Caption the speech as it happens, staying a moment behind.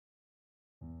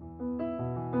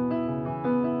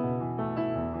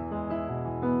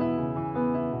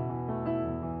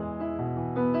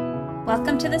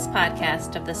Welcome to this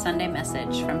podcast of the Sunday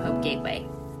message from Hope Gateway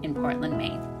in Portland,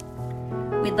 Maine.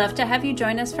 We'd love to have you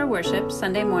join us for worship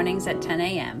Sunday mornings at 10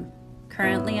 a.m.,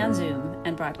 currently on Zoom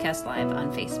and broadcast live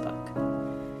on Facebook.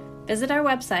 Visit our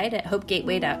website at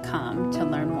hopegateway.com to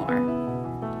learn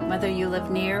more. Whether you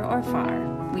live near or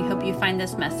far, we hope you find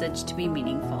this message to be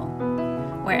meaningful.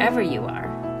 Wherever you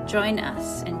are, join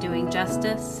us in doing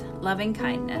justice, loving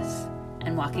kindness,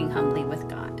 and walking humbly with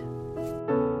God.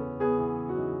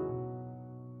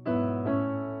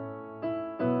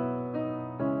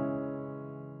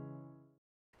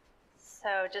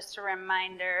 So just a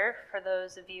reminder for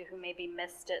those of you who maybe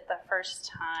missed it the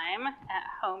first time, at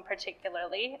home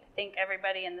particularly, I think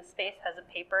everybody in the space has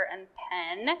a paper and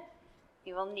pen.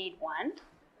 You will need one.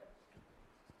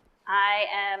 I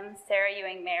am Sarah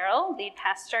Ewing Merrill, lead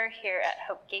pastor here at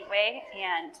Hope Gateway,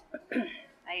 and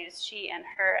I use she and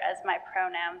her as my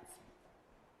pronouns.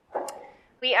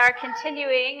 We are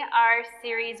continuing our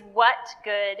series, What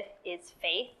Good is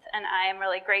Faith? And I am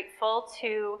really grateful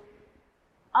to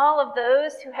all of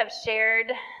those who have shared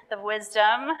the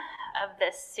wisdom of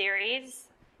this series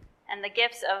and the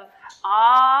gifts of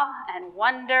awe and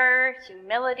wonder,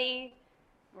 humility,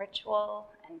 ritual,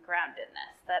 and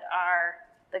groundedness that are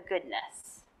the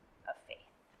goodness of faith.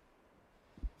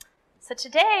 So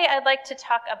today I'd like to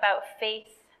talk about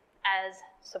faith as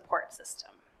support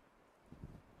system.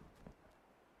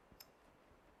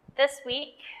 This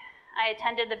week I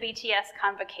attended the BTS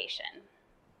convocation,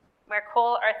 where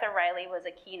Cole Arthur Riley was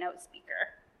a keynote speaker.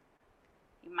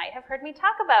 You might have heard me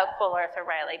talk about Cole Arthur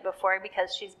Riley before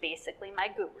because she's basically my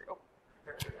guru.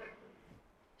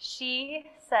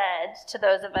 She said to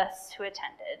those of us who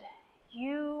attended,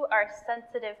 "You are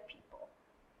sensitive people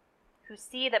who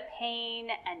see the pain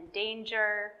and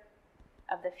danger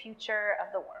of the future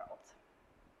of the world."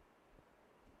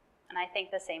 And I think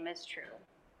the same is true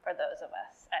for those of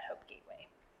us at Hope Gateway.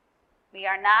 We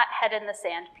are not head in the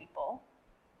sand people.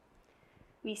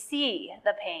 We see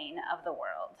the pain of the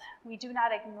world. We do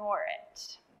not ignore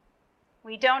it.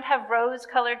 We don't have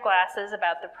rose-colored glasses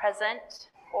about the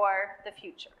present or the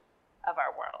future of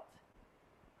our world.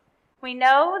 We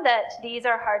know that these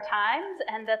are hard times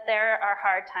and that there are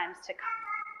hard times to come.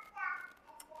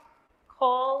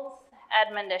 Cole's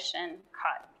admonition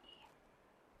caught me.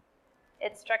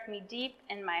 It struck me deep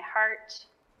in my heart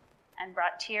and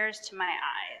brought tears to my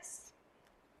eyes.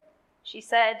 She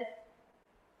said,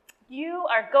 "You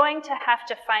are going to have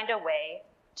to find a way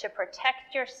to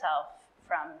protect yourself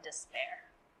from despair.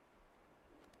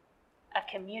 A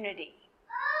community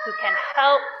who can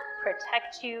help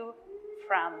protect you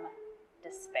from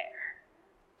despair."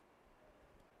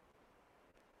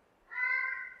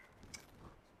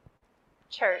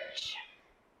 Church,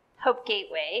 Hope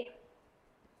Gateway,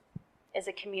 is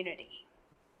a community.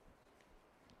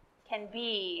 Can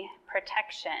be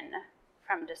protection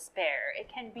from despair. It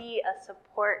can be a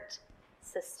support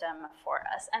system for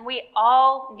us, and we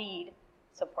all need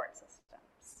support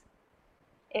systems.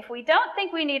 If we don't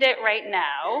think we need it right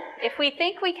now, if we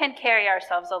think we can carry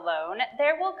ourselves alone,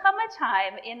 there will come a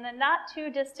time in the not too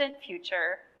distant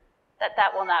future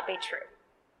that will not be true.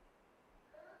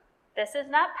 This is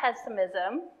not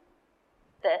pessimism.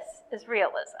 This is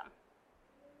realism.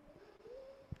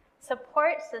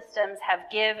 Support systems have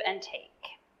give and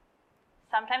take.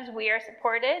 Sometimes we are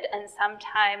supported, and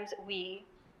sometimes we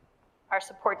are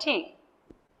supporting.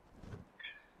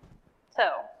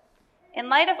 So, in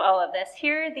light of all of this,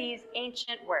 here are these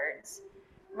ancient words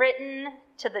written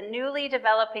to the newly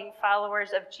developing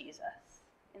followers of Jesus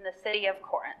in the city of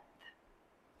Corinth.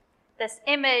 This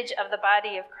image of the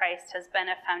body of Christ has been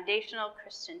a foundational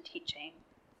Christian teaching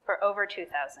for over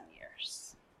 2,000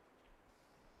 years.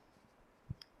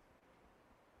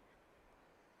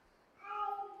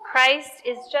 Christ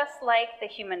is just like the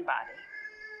human body.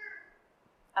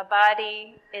 A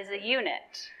body is a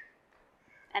unit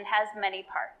and has many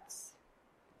parts.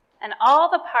 And all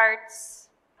the parts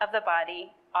of the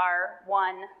body are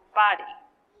one body,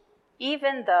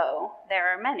 even though there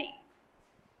are many.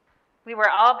 We were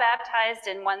all baptized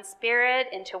in one spirit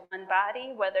into one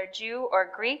body, whether Jew or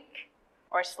Greek,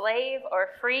 or slave or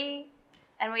free,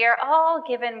 and we are all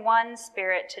given one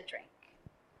spirit to drink.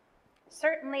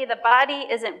 Certainly the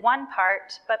body isn't one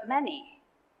part, but many.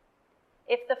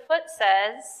 If the foot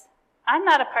says, "I'm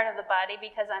not a part of the body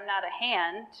because I'm not a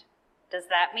hand," does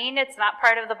that mean it's not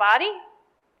part of the body?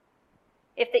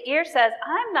 If the ear says,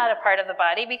 "I'm not a part of the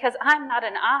body because I'm not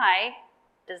an eye,"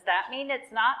 does that mean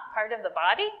it's not part of the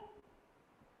body?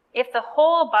 If the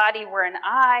whole body were an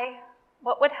eye,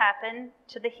 what would happen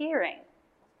to the hearing?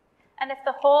 And if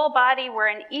the whole body were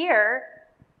an ear,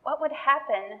 what would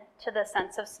happen to the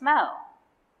sense of smell?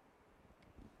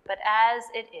 but as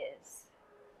it is.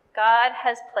 God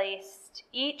has placed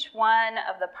each one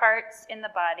of the parts in the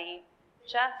body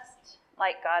just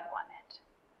like God wanted.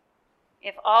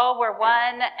 If all were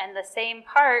one and the same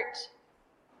part,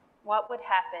 what would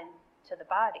happen to the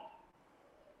body?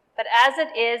 But as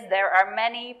it is, there are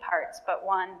many parts, but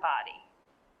one body.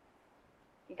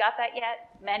 You got that yet?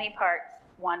 Many parts,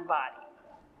 one body.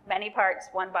 Many parts,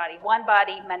 one body. One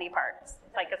body, many parts.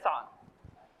 It's like a song.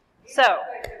 So,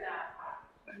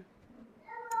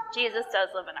 Jesus does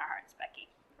live in our hearts, Becky.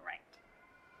 Right.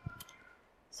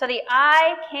 So the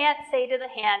eye can't say to the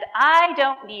hand, I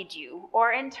don't need you.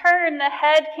 Or in turn, the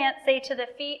head can't say to the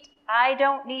feet, I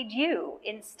don't need you.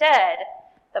 Instead,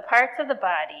 the parts of the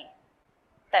body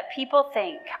that people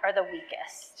think are the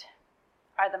weakest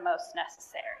are the most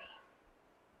necessary.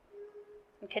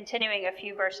 And continuing a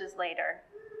few verses later,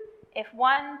 if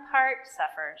one part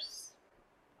suffers,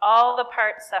 all the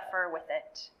parts suffer with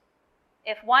it.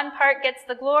 If one part gets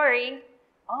the glory,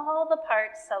 all the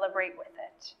parts celebrate with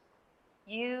it.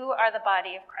 You are the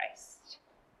body of Christ,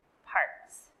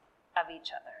 parts of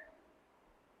each other.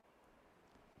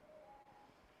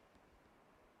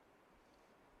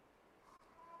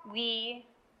 We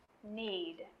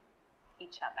need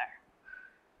each other.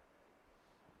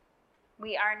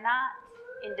 We are not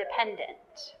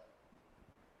independent.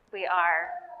 We are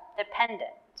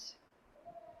dependent.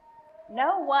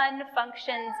 No one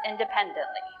functions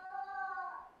independently,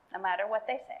 no matter what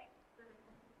they say.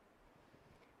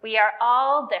 We are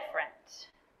all different,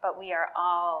 but we are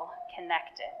all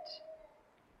connected.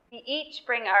 We each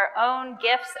bring our own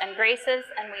gifts and graces,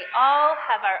 and we all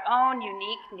have our own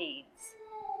unique needs.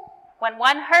 When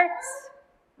one hurts,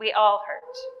 we all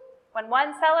hurt. When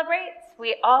one celebrates,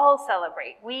 we all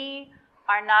celebrate. We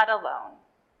are not alone.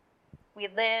 We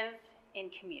live in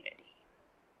community.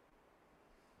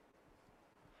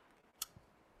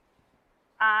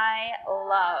 I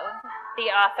love the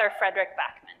author Fredrik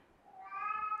Backman.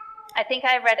 I think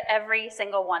I've read every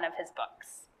single one of his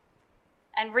books.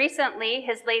 And recently,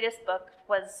 his latest book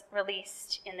was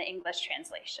released in the English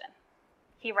translation.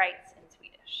 He writes in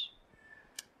Swedish.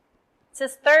 It's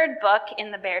his third book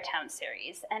in the Beartown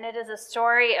series, and it is a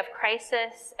story of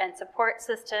crisis and support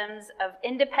systems of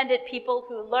independent people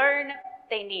who learn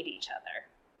they need each other.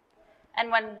 And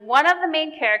when one of the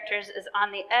main characters is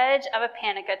on the edge of a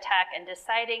panic attack and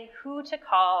deciding who to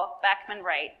call, Backman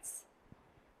writes,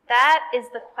 that is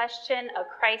the question a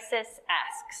crisis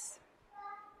asks.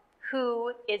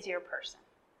 Who is your person?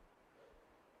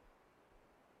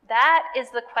 That is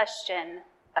the question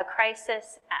a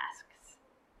crisis asks.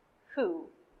 Who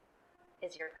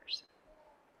is your person?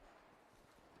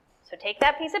 So take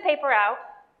that piece of paper out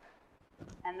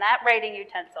and that writing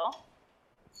utensil,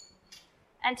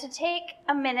 and to take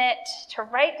a minute to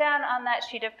write down on that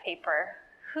sheet of paper,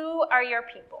 who are your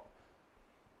people?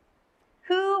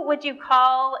 Who would you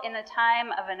call in the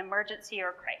time of an emergency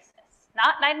or crisis?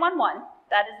 Not 911.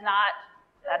 That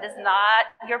is not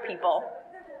your people.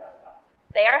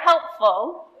 They are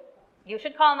helpful. You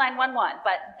should call 911,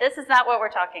 but this is not what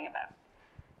we're talking about.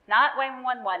 Not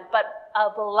 911, but a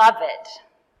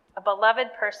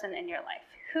beloved person in your life.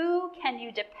 Who can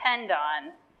you depend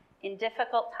on in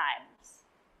difficult times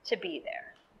to be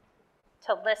there,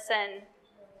 to listen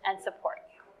and support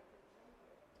you?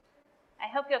 I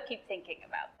hope you'll keep thinking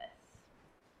about this.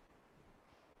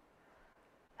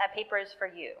 That paper is for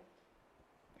you.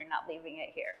 You're not leaving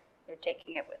it here. You're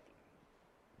taking it with you.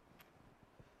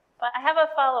 But I have a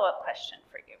follow-up question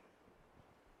for you.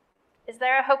 Is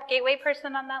there a Hope Gateway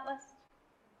person on that list?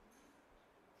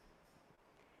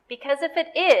 Because if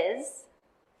it is,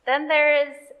 then there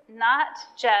is not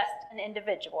just an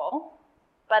individual,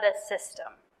 but a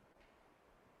system,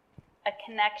 a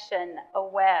connection, a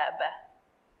web,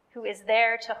 who is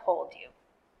there to hold you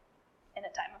in a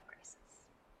time of crisis.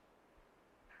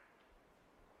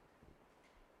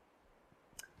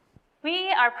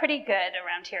 We are pretty good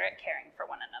around here at caring for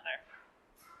one another,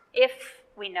 if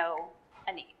we know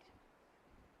a need.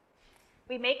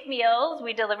 We make meals,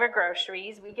 we deliver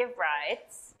groceries, we give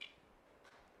rides,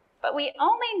 but we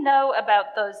only know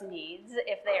about those needs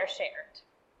if they are shared.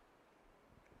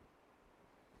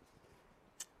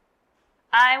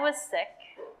 I was sick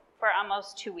for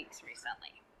almost 2 weeks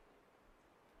recently,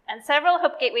 and several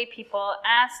Hope Gateway people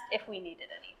asked if we needed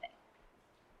anything.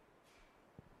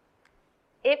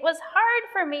 It was hard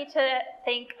for me to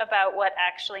think about what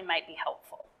actually might be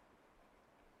helpful.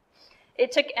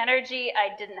 It took energy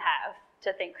I didn't have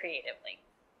to think creatively.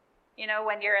 You know,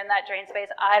 when you're in that drain space,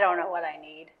 I don't know what I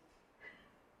need.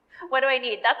 What do I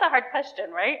need? That's a hard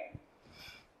question, right?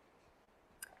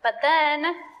 But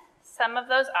then some of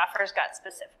those offers got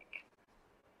specific.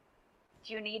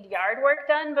 Do you need yard work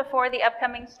done before the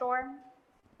upcoming storm?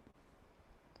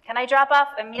 Can I drop off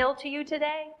a meal to you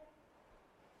today?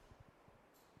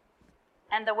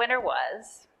 And the winner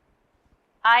was,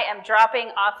 I am dropping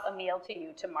off a meal to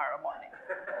you tomorrow morning.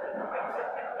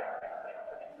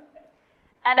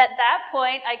 And at that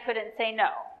point, I couldn't say no.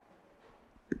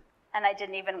 And I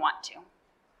didn't even want to.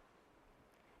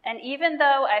 And even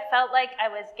though I felt like I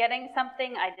was getting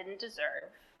something I didn't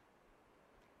deserve,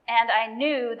 and I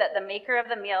knew that the maker of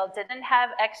the meal didn't have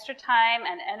extra time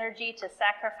and energy to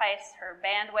sacrifice her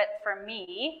bandwidth for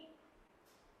me,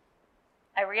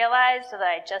 I realized that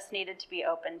I just needed to be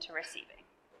open to receiving.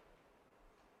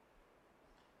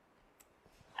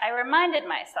 I reminded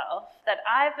myself that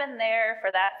I've been there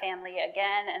for that family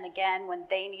again and again when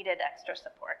they needed extra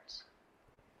support.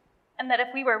 And that if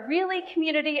we were really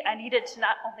community, I needed to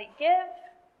not only give,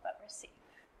 but receive.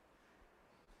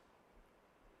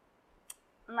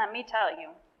 And let me tell you,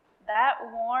 that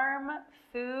warm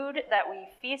food that we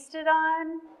feasted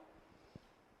on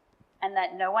and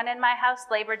that no one in my house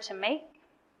labored to make,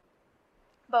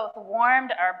 both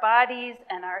warmed our bodies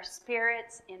and our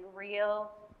spirits in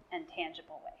real and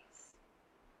tangible ways.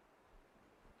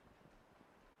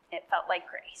 It felt like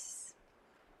grace,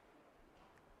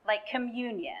 like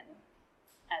communion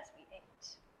as we ate.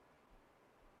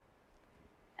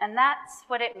 And that's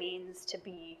what it means to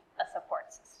be a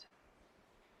support system.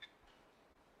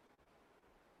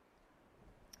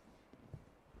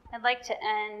 I'd like to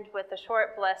end with a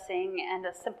short blessing and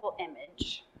a simple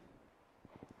image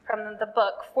from the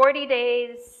book 40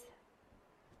 Days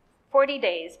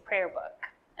Prayer Book,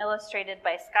 illustrated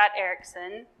by Scott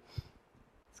Erickson,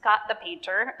 Scott the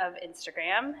Painter of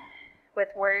Instagram, with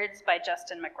words by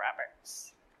Justin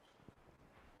McRoberts.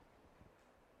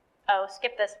 Oh,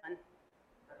 skip this one.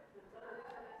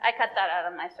 I cut that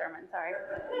out of my sermon, sorry.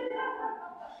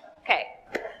 Okay.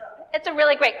 It's a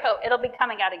really great quote. It'll be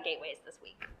coming out of Gateways this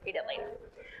week. Read it later.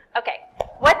 Okay.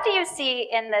 What do you see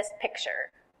in this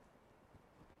picture?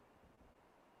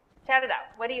 Shout it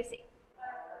out. What do you see?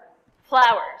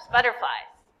 Flowers, butterflies.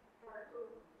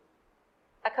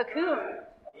 A cocoon.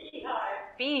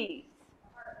 Bees.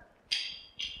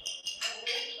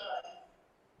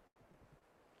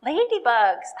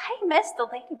 Ladybugs. I missed the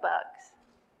ladybugs.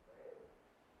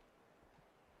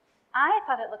 I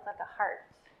thought it looked like a heart,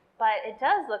 but it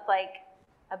does look like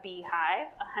a beehive,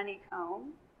 a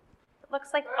honeycomb. It looks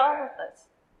like all of those.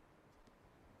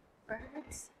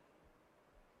 Birds.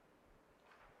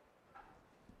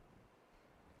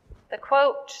 The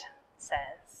quote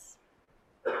says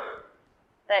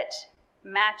that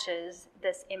matches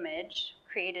this image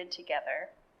created together.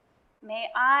 May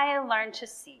I learn to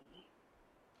see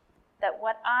that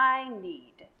what I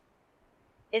need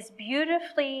is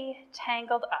beautifully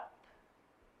tangled up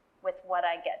with what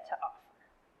I get to offer.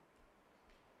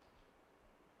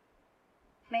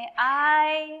 May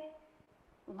I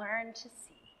learn to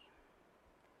see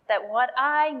that what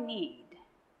I need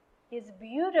is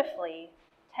beautifully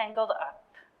tangled up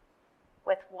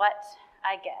with what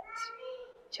I get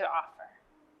to offer.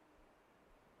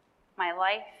 My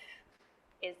life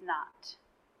is not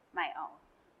my own.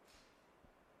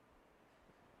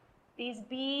 These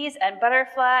bees and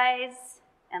butterflies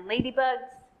and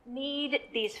ladybugs need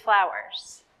these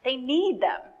flowers. They need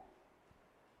them.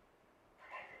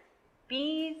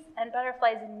 Bees and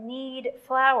butterflies need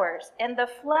flowers, and the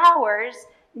flowers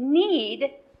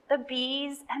need the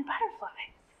bees and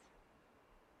butterflies.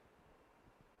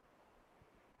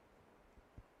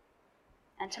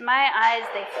 And to my eyes,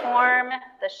 they form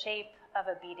the shape of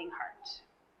a beating heart.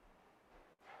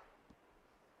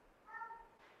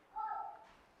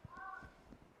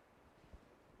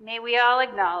 May we all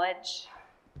acknowledge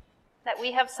that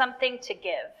we have something to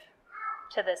give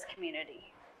to this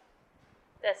community,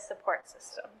 this support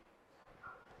system.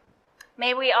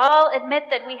 May we all admit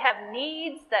that we have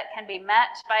needs that can be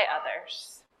met by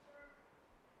others.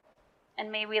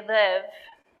 And may we live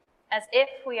as if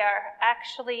we are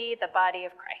actually the body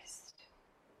of Christ,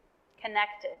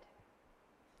 connected,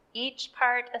 each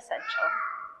part essential,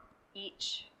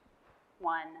 each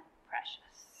one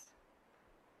precious.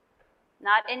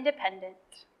 Not independent,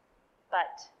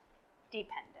 but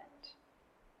dependent.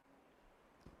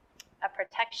 A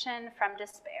protection from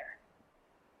despair,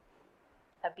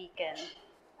 a beacon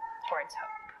towards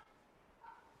hope.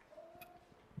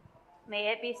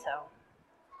 May it be so.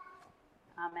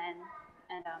 Amen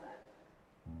and amen.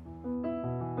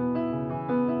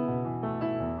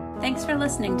 Thanks for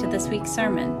listening to this week's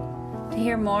sermon. To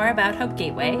hear more about Hope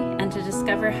Gateway and to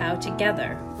discover how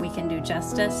together we can do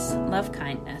justice, love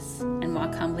kindness, and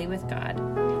walk humbly with God,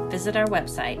 visit our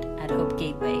website at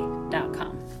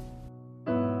hopegateway.com.